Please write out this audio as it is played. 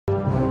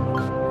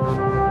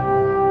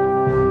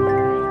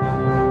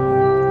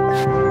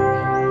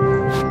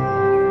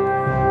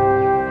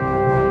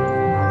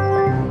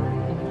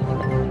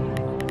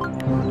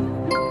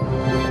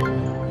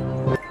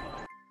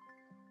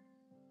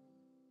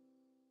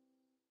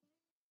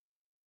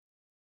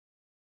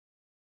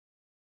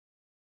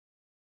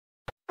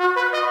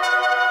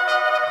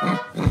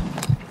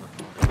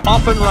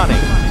off and running.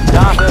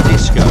 Data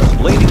Disco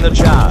leading the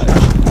charge.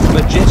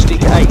 Majestic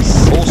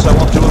Ace also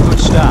off to a good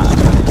start.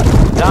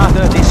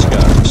 Data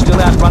Disco still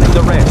outrunning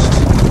the rest.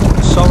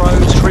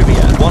 Sorrow's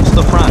Trivia wants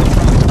the front.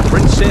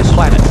 Princess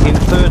Planet in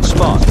third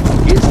spot.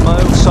 Gizmo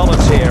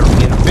Solitaire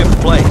in fifth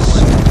place.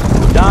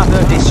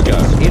 Data Disco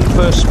in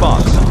first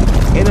spot.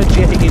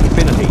 Energetic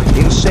Infinity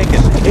in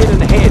second. Head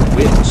and head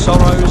with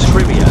Sorrow's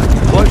Trivia.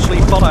 Closely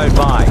followed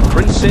by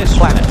Princess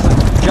Planet.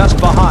 Just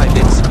behind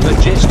it's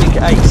Majestic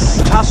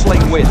Ace.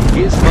 Tussling with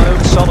Gizmo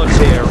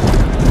Solitaire.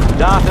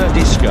 Data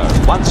Disco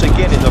once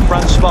again in the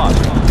front spot.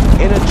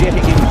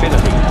 Energetic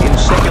Infinity in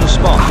second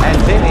spot. And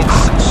then it's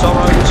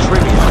Sorrow's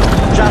Trivia.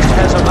 Just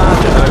has a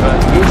margin over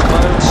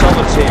Gizmo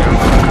Solitaire.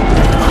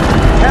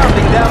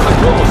 Counting down the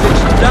course,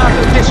 it's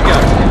Data Disco.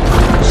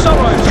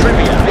 Sorrow's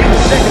Trivia in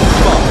second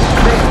spot.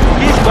 Then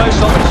Gizmo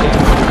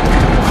Solitaire.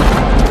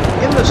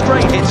 In the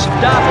straight, it's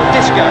Data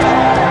Disco.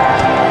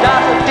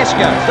 Data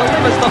Disco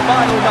delivers the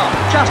final knock.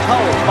 Just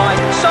holds by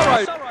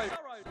Sorrow.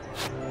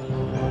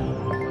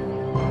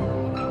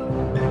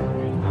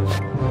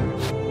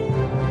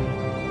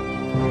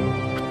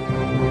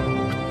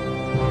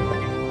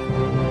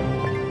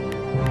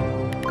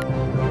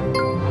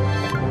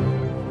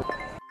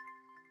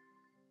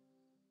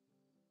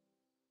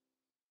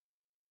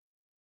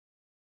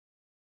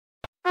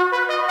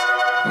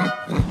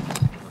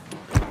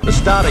 The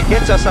starter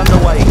gets us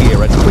underway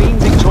here at Queen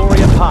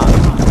Victoria Park,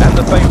 and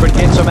the favourite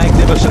gets a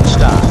magnificent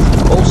start.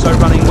 Also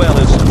running well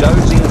is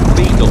Dozing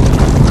Beagle.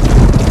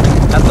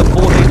 At the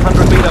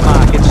 1400 metre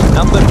mark, it's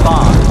number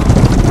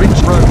 5. Rich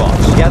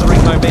Robots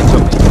gathering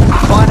momentum,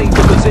 fighting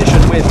for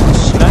position with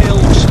Snail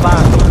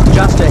Sparkle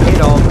just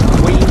ahead of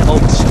Queen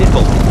of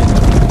Sniffle.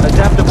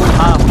 Adaptable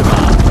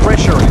Aftermath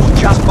pressuring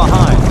just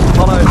behind,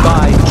 followed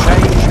by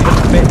Change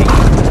Confetti.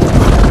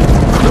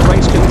 The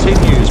race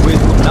continues with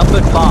number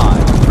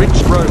 5,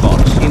 Rich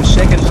Robots, in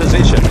second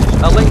position.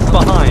 A length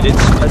behind,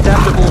 it's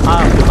Adaptable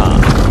Aftermath.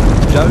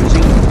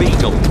 Dozing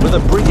Beagle with a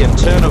brilliant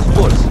turn of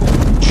foot.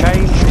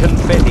 Change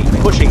Confetti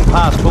pushing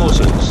past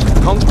horses.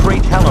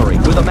 Concrete Calorie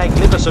with a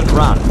magnificent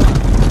run.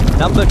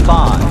 Number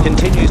 5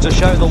 continues to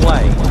show the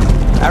way.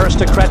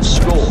 Aristocrat's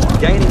Score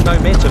gaining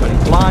momentum and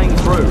flying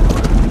through.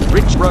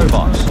 Rich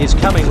Robots is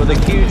coming with a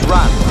huge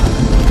run.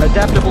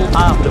 Adaptable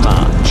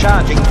Aftermath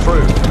charging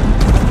through.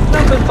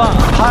 Number 5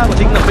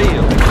 piloting the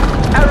field.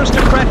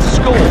 Aristocrat's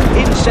Score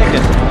in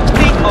second.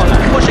 Neat Honor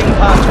pushing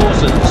past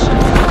horses.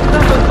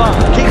 Number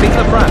 5 keeping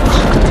the front.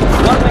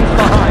 1 length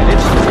behind,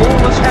 it's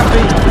Flawless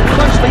Happy,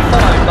 closely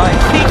followed by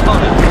Neat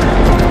Honor.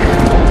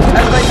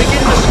 As they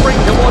begin to spring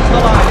towards the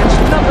line, it's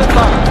number 5,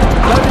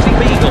 Dozing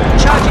Beagle,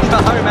 charging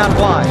for home out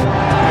wide.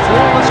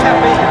 Flawless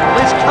Happy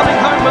is coming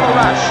home with a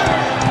rush.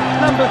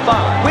 Number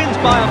 5 wins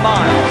by a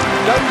mile.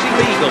 Dozing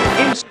Beagle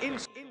in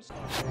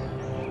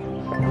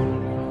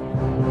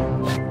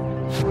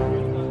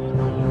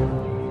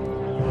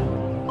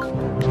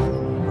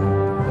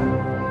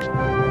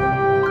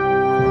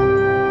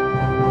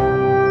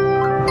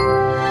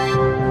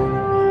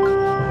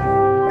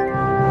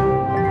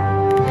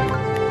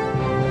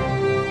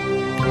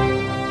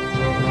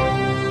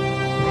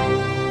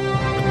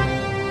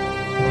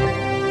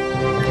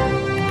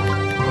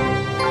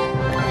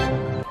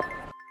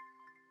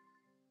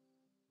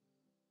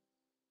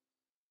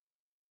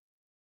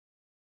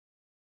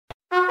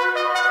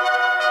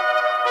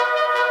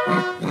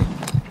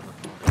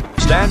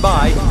stand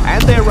by,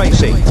 and they're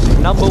racing.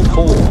 Number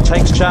 4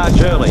 takes charge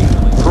early.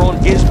 Prawn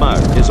Gizmo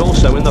is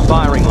also in the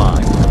firing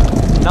line.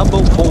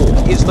 Number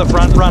 4 is the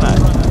front runner.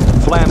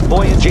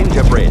 Flamboyant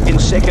Gingerbread in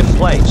second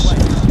place.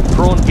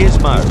 Prawn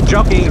Gizmo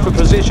jockeying for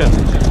position.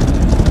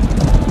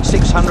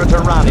 600 to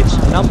run, it's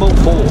number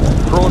 4.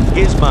 Prawn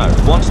Gizmo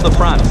wants the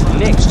front.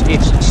 Next,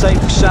 it's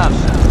Safe Sun,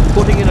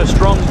 putting in a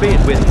strong bid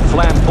with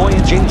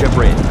Flamboyant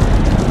Gingerbread.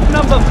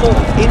 Number 4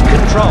 in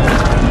control.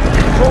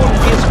 Prawn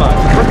Gizmo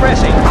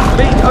progressing,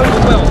 being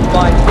overwhelmed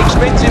by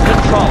Expensive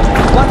Control.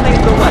 1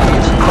 length away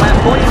is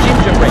Flamboyant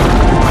Gingerbread.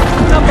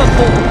 Number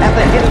 4 at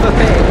the head of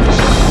affairs.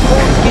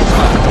 Prawn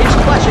Gizmo is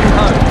flashing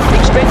home.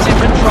 Expensive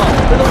Control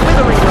with a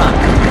withering run.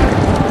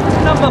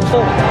 Number 4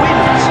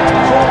 wins.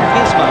 Prawn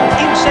Gizmo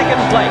in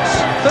second place.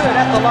 Third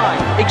at the line,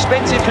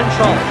 Expensive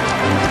Control.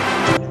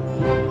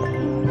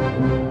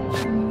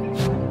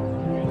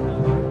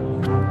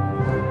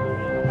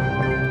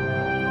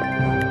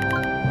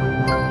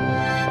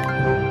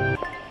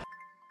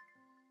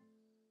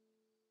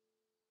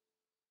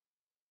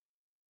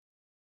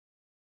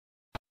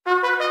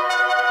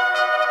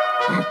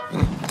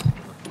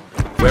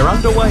 We're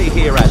underway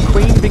here at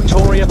Queen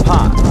Victoria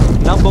Park.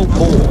 Number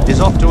 4 is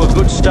off to a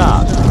good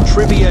start.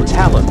 Trivia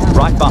Talent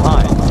right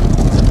behind.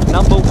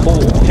 Number 4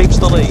 keeps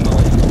the lead.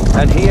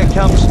 And here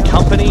comes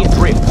Company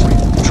Drift,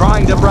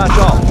 trying to brush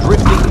off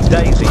Drifting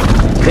Daisy.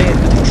 Then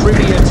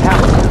Trivia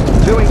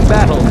Talent doing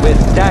battle with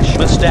Dash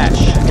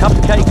Moustache.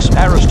 Cupcakes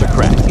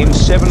Aristocrat in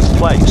 7th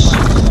place.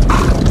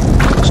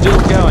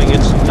 Still going,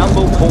 it's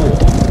number 4.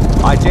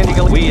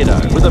 Identical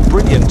Weirdo with a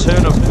brilliant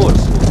turn of foot.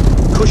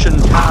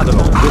 Cushion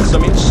Cardinal with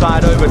some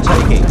inside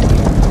overtaking.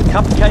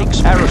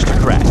 Cupcakes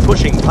Aristocrat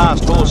pushing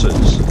past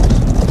horses.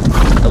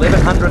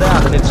 1100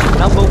 out and it's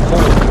number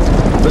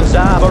 4.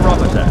 Bizarre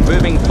Barometer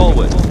moving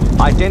forward.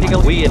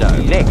 Identical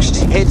Weirdo next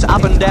heads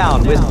up and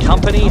down with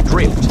Company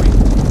Drift.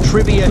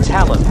 Trivia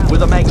Talent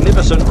with a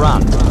magnificent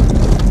run.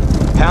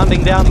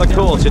 Pounding down the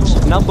course,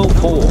 it's number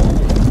 4.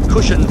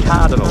 Cushion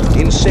Cardinal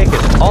in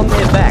second. On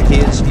their back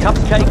is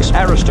Cupcakes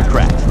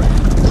Aristocrat.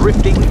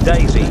 Drifting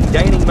Daisy,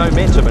 gaining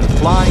momentum and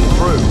flying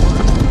through.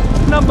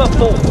 Number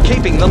 4,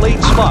 keeping the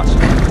lead spot.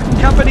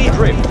 Company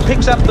Drift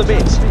picks up the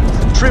bit.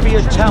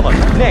 Trivia Talent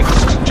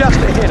next, just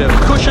ahead of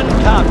Cushion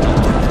Cardinal.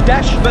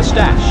 Dash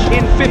Mustache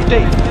in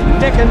 15,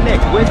 neck and neck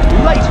with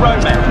Late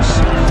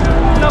Romance.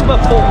 Number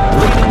 4,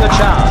 leading the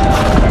charge.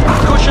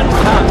 Cushion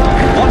Cardinal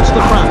wants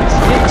the front.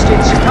 Next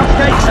it's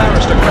Cupcakes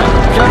Aristocrat,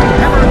 going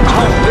hammer and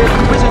tongue with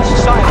Wizard's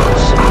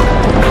Silence.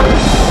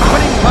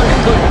 Winning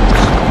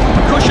concludes.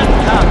 Cushion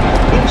Cardinal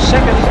in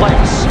second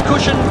place.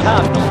 Cushion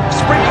Cardinal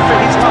sprinting for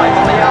his life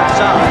on the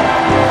outside.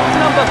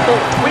 Number 4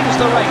 wins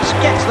the race,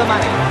 gets the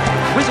money.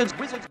 Wizards.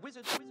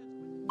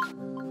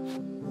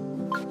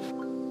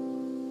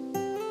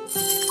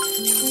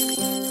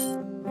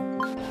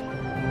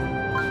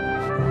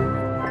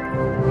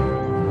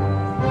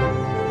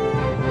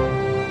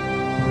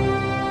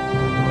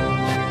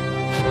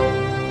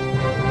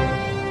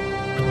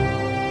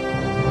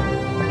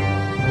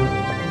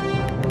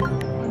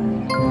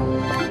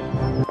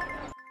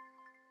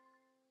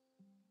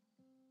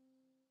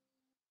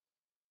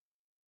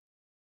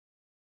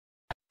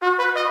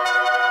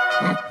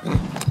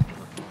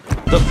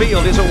 The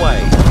field is away.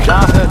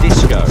 Data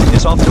Disco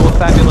is off to a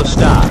fabulous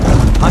start.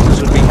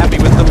 Hunters would be happy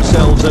with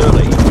themselves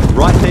early.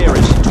 Right there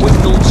is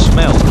Twinkle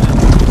Smell.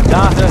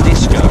 Data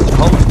Disco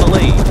holds the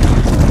lead.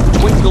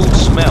 Twinkle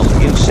Smell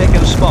in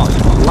second spot.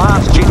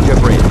 Last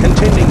Gingerbread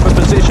contending for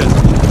position.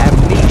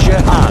 Amnesia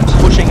Art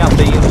pushing up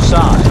the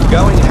inside.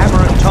 Going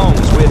hammer and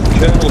tongs with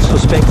Colonel's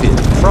Perspective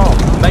from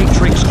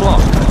Matrix Clock.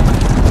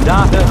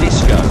 Data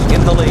Disco in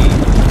the lead.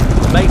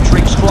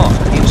 Matrix Clock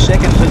in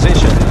second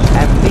position.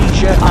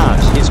 Amnesia Art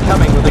is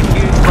coming with a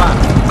huge run.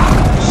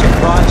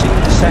 Surprising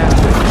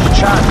Sandwich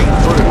charging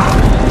through.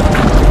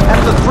 At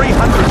the 300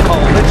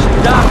 pole, it's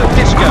Data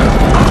Disco.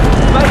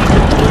 May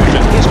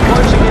Conclusion is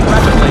closing in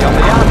rapidly on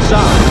the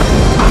outside.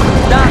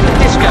 Data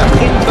Disco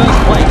in first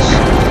place.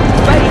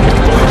 May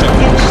Conclusion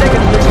in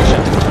second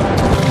position.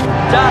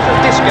 Data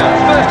Disco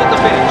first at the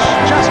finish,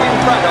 just in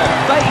front of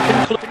May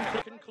Conclusion.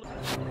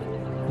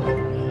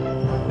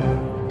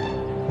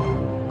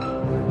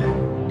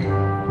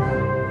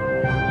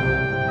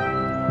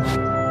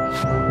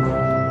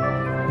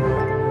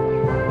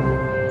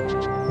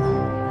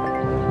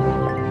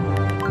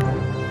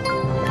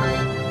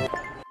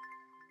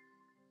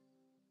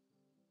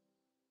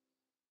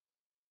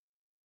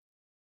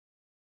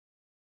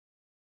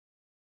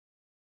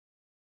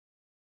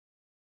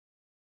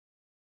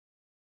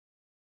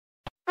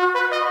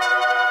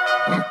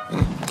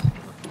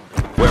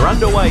 We're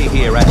underway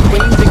here at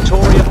Queen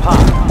Victoria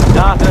Park.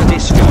 Data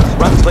Disco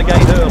runs the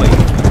gate early.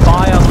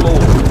 Fire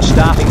Lord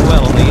starting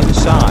well on the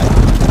inside.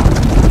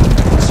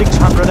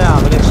 600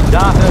 out and it's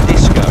Data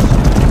Disco.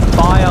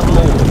 Fire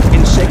Lord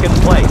in second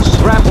place,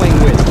 grappling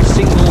with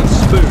Single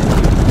Spoon.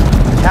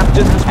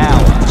 Captain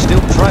Hour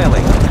still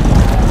trailing.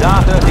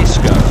 Data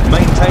Disco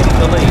maintaining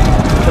the lead.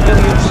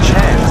 Pavilion's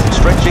Chance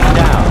stretching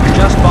down.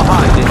 Just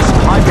behind it's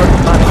Hybrid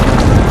Money.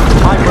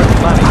 Hybrid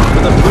Money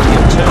with a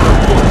brilliant turn of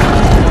foot.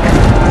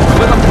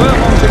 With a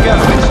furlong to go,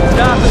 it's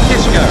Data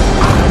Disco.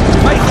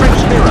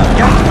 Matrix Mirror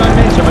gains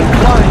momentum and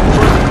flying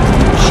through.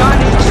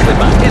 Shining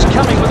Slipper is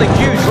coming with a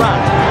huge run.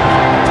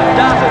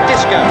 Data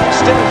Disco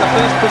still in the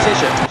first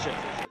position.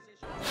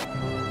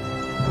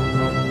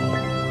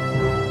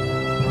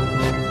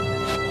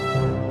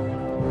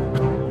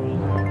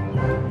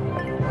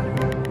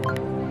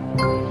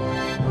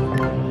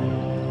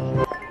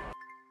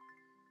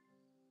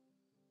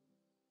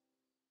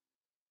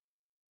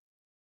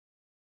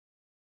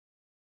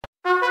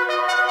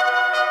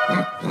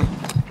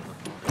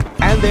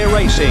 And they're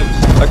racing.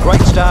 A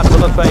great start for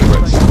the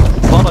favourites.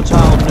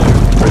 Volatile Noon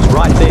is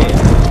right there.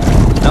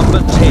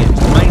 Number 10,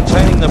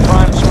 maintaining the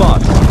prime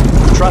spot.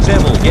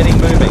 Trustevil getting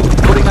moving,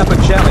 putting up a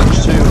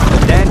challenge to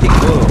Pedantic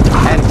World.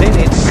 And then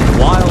it's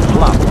Wild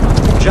Bluff,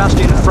 just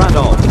in front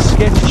of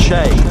Sketch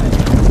Shade.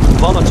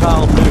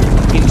 Volatile Noon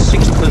in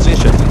 6th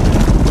position.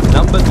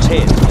 Number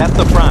 10 at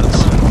the front.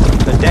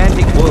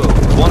 Pedantic World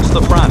wants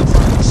the front.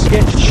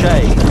 Sketch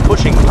Shade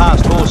pushing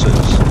past horses.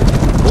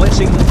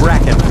 Blessing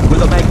Bracken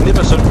with a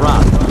magnificent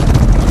run.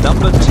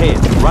 Number 10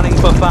 running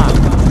for fun.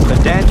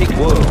 Pedantic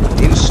World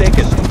in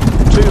second.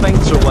 2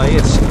 lengths away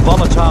it's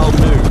Volatile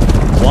Noon.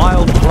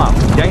 Wild Plum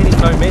gaining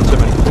momentum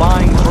and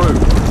flying through.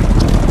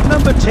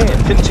 Number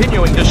 10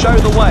 continuing to show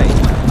the way.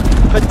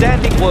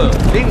 Pedantic World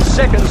in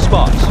second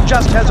spot.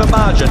 Just has a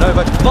margin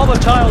over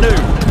Volatile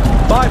Noon.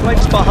 5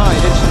 lengths behind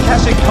it's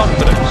Classic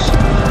Confidence.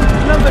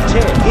 Number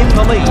 10 in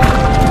the lead.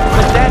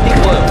 Pedantic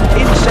World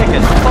in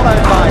second,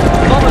 followed by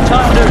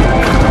Volatile Noon.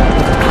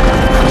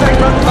 Take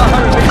run for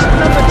home, it's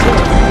number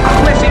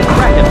 10. Blessing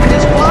Bracken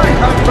is flying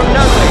home from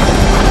nowhere.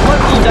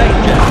 Local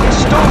Danger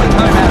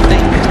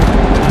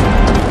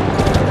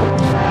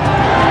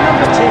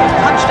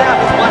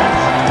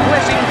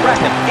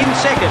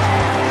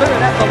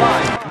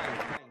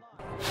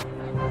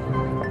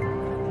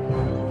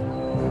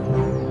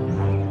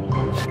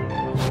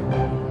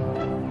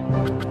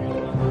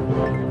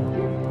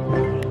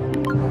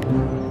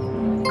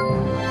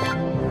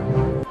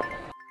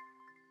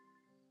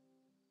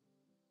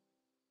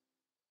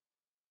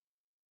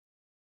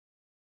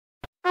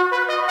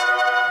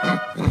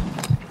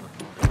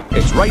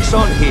It's race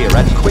on here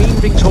at Queen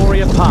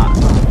Victoria Park.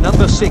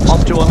 Number 6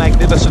 off to a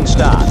magnificent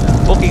start.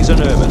 Bookies are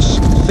nervous.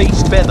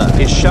 Feast Feather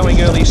is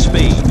showing early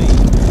speed.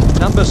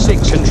 Number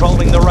 6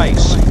 controlling the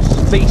race.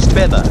 Feast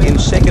Feather in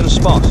second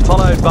spot,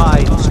 followed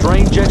by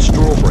Stranger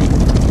Strawberry.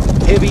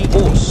 Heavy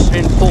Horse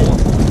in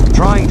fourth,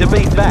 trying to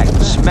beat back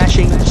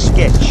Smashing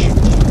Sketch.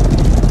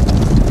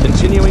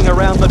 Continuing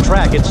around the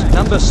track, it's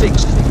number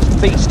 6,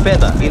 Feast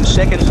Feather in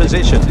second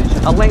position.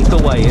 A length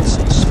away, it's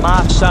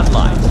Smart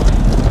Sunlight.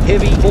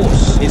 Heavy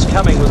Horse is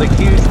coming with a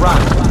huge run.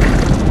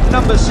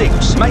 Number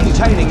 6,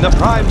 maintaining the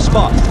prime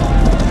spot.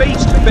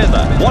 Feast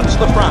Feather wants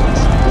the front.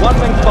 1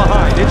 length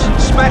behind, it's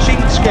Smashing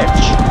Sketch.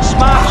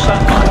 Smart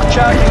Sunlight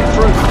charging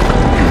through.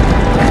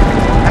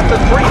 At the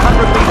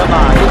 300 metre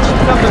mark, it's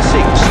number 6,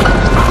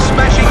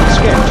 Smashing Sketch.